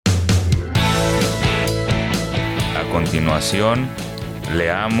continuación,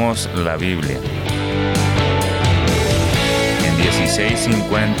 leamos la Biblia. En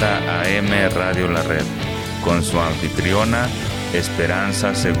 1650 AM Radio La Red, con su anfitriona,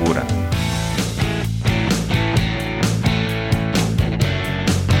 Esperanza Segura.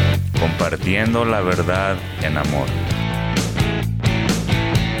 Compartiendo la verdad en amor.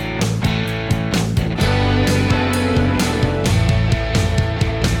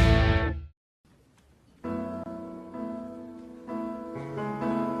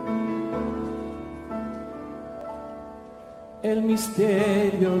 El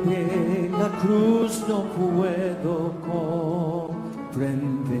misterio de la cruz no puedo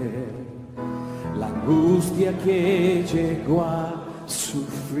comprender, la angustia que llegó a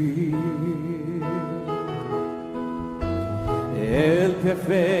sufrir. El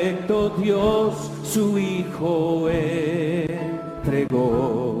perfecto Dios su Hijo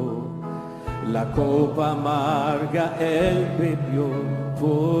entregó, la copa amarga Él bebió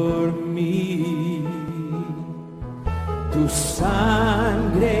por mí. Tu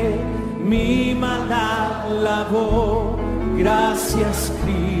sangre mi maldad lavó, gracias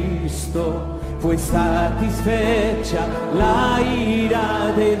Cristo, fue satisfecha la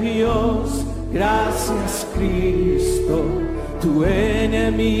ira de Dios. Gracias Cristo, tu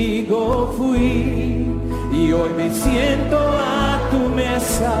enemigo fui y hoy me siento a tu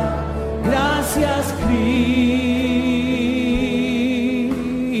mesa. Gracias Cristo.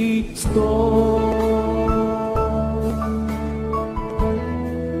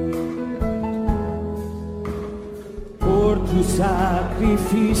 Tu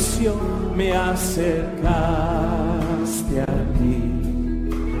sacrificio me acercaste a ti,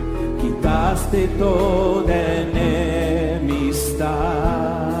 quitaste toda enemistad.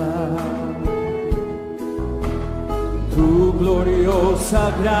 Tu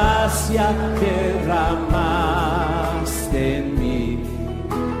gloriosa gracia derramaste en mí,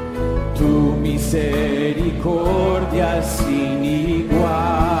 tu misericordia es sin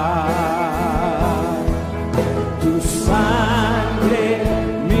igual. Tu sangre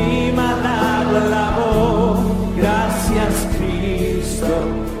mi maldad lavó, gracias Cristo,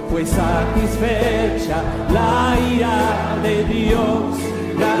 fue satisfecha la ira de Dios.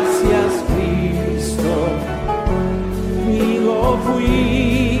 Gracias Cristo, conmigo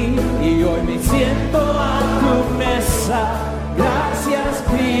fui y hoy me siento a tu mesa. Gracias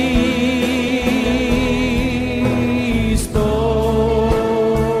Cristo.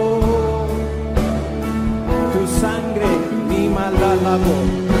 Tu sangre mi maldad lavó,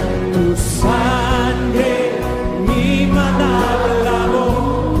 tu sangre mi maldad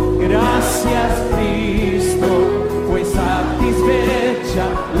lavó. Gracias Cristo, fue satisfecha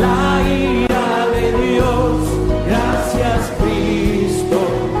la ira de Dios. Gracias Cristo,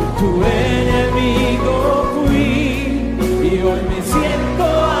 tu enemigo fui y hoy me siento a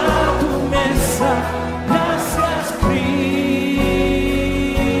tu mesa. Gracias Cristo.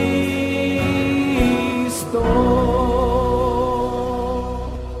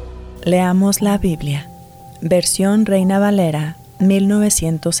 Leamos la Biblia. Versión Reina Valera,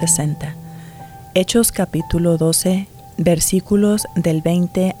 1960. Hechos capítulo 12, versículos del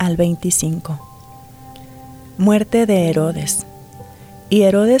 20 al 25. Muerte de Herodes. Y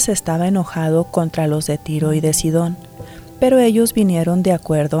Herodes estaba enojado contra los de Tiro y de Sidón, pero ellos vinieron de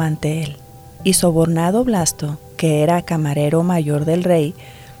acuerdo ante él. Y sobornado Blasto, que era camarero mayor del rey,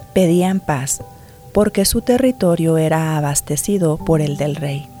 pedían paz, porque su territorio era abastecido por el del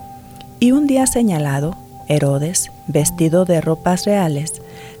rey. Y un día señalado, Herodes, vestido de ropas reales,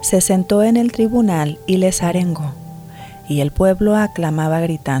 se sentó en el tribunal y les arengó. Y el pueblo aclamaba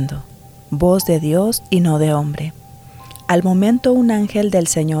gritando: voz de Dios y no de hombre. Al momento un ángel del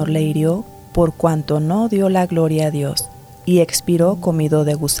Señor le hirió, por cuanto no dio la gloria a Dios, y expiró comido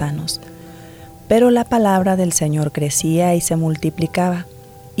de gusanos. Pero la palabra del Señor crecía y se multiplicaba,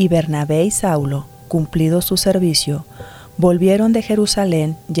 y Bernabé y Saulo, cumplido su servicio, volvieron de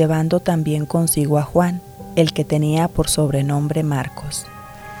Jerusalén llevando también consigo a Juan, el que tenía por sobrenombre Marcos.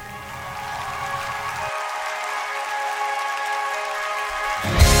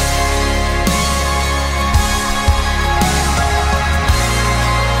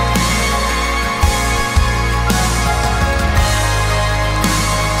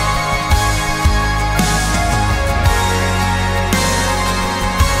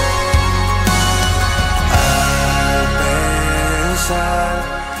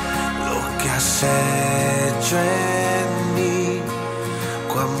 Hecho en mí,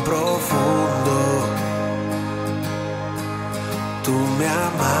 cuán profundo tú me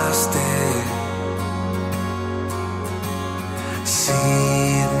amaste,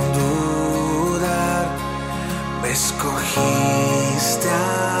 sin dudar me dirigiste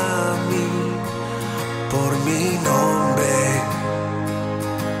a mí por mi nombre,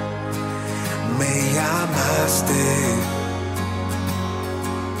 me llamaste.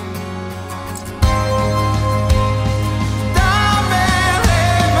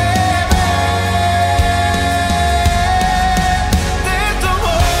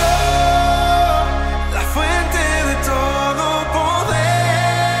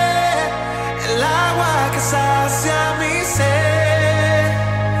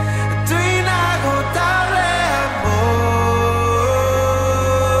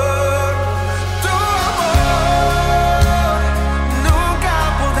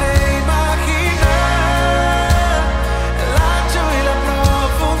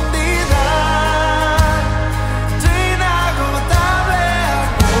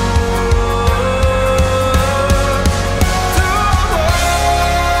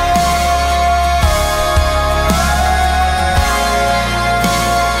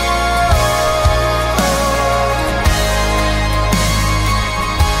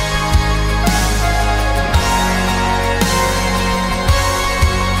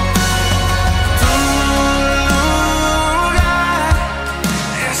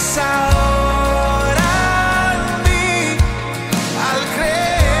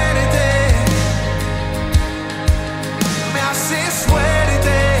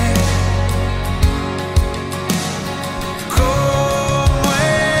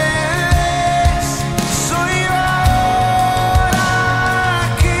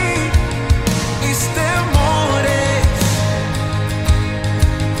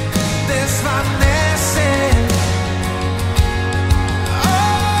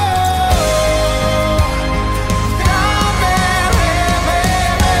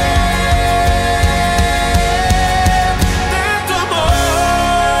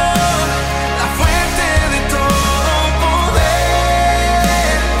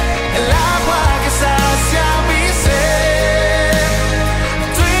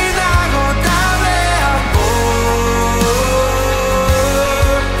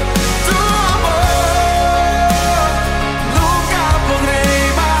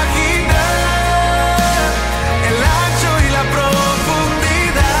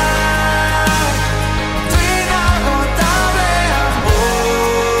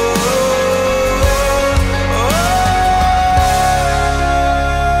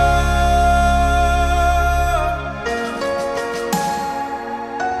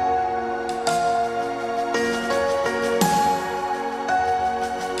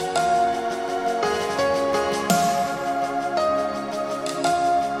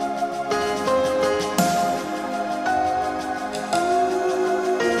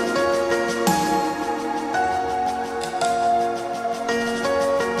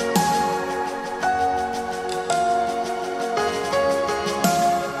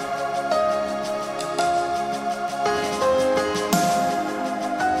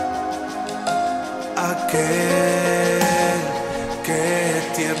 Aquel que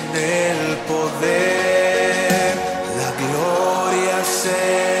tiene el poder, la gloria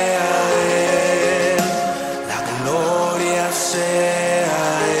sea Él, la gloria sea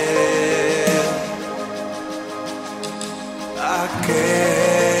Él.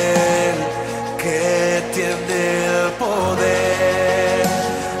 Aquel que tiene el poder,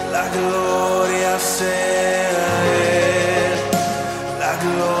 la gloria sea Él, la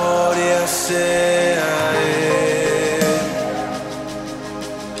gloria sea Él.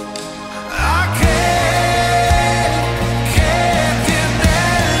 Aquel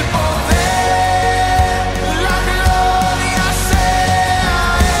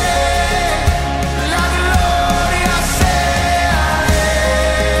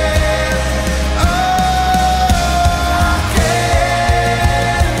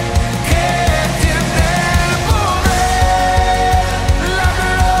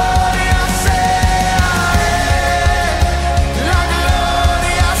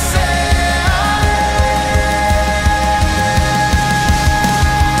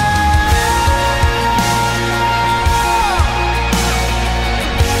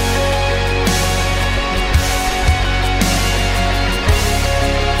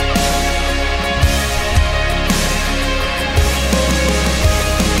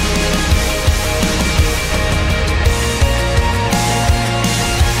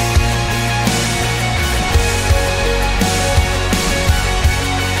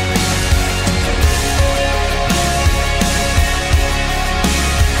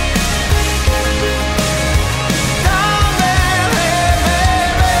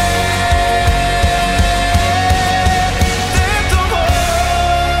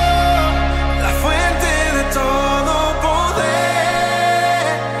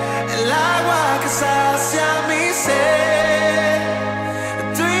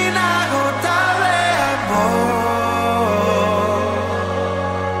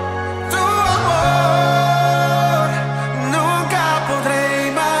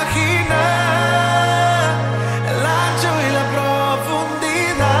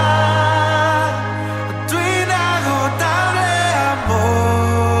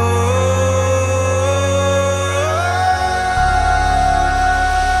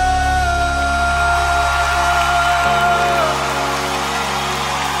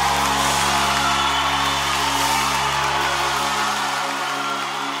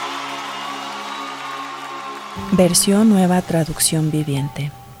Versión Nueva Traducción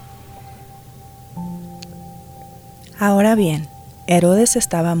Viviente. Ahora bien, Herodes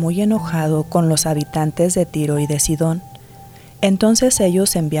estaba muy enojado con los habitantes de Tiro y de Sidón. Entonces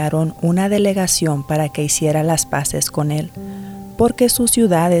ellos enviaron una delegación para que hiciera las paces con él, porque sus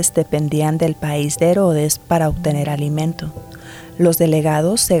ciudades dependían del país de Herodes para obtener alimento. Los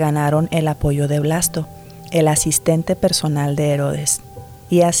delegados se ganaron el apoyo de Blasto, el asistente personal de Herodes,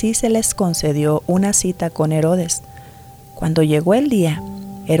 y así se les concedió una cita con Herodes. Cuando llegó el día,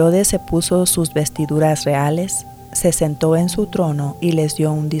 Herodes se puso sus vestiduras reales, se sentó en su trono y les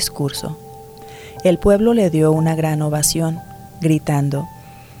dio un discurso. El pueblo le dio una gran ovación, gritando: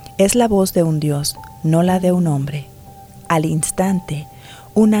 «Es la voz de un Dios, no la de un hombre». Al instante,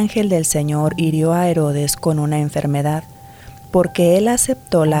 un ángel del Señor hirió a Herodes con una enfermedad, porque él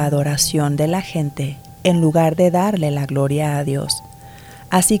aceptó la adoración de la gente en lugar de darle la gloria a Dios.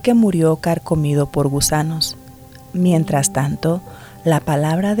 Así que murió carcomido por gusanos. Mientras tanto, la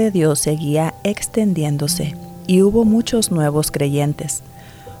palabra de Dios seguía extendiéndose y hubo muchos nuevos creyentes.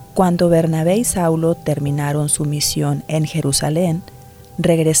 Cuando Bernabé y Saulo terminaron su misión en Jerusalén,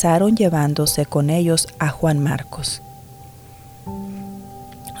 regresaron llevándose con ellos a Juan Marcos.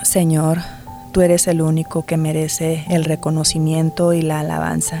 Señor, tú eres el único que merece el reconocimiento y la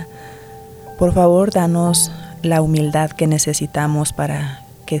alabanza. Por favor, danos la humildad que necesitamos para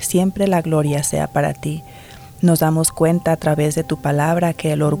que siempre la gloria sea para ti. Nos damos cuenta a través de tu palabra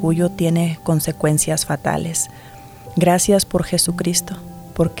que el orgullo tiene consecuencias fatales. Gracias por Jesucristo,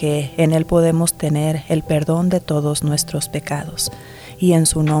 porque en Él podemos tener el perdón de todos nuestros pecados. Y en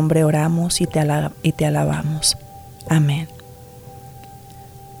su nombre oramos y te alabamos. Amén.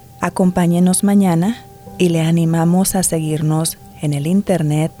 Acompáñenos mañana y le animamos a seguirnos en el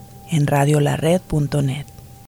internet en radiolared.net.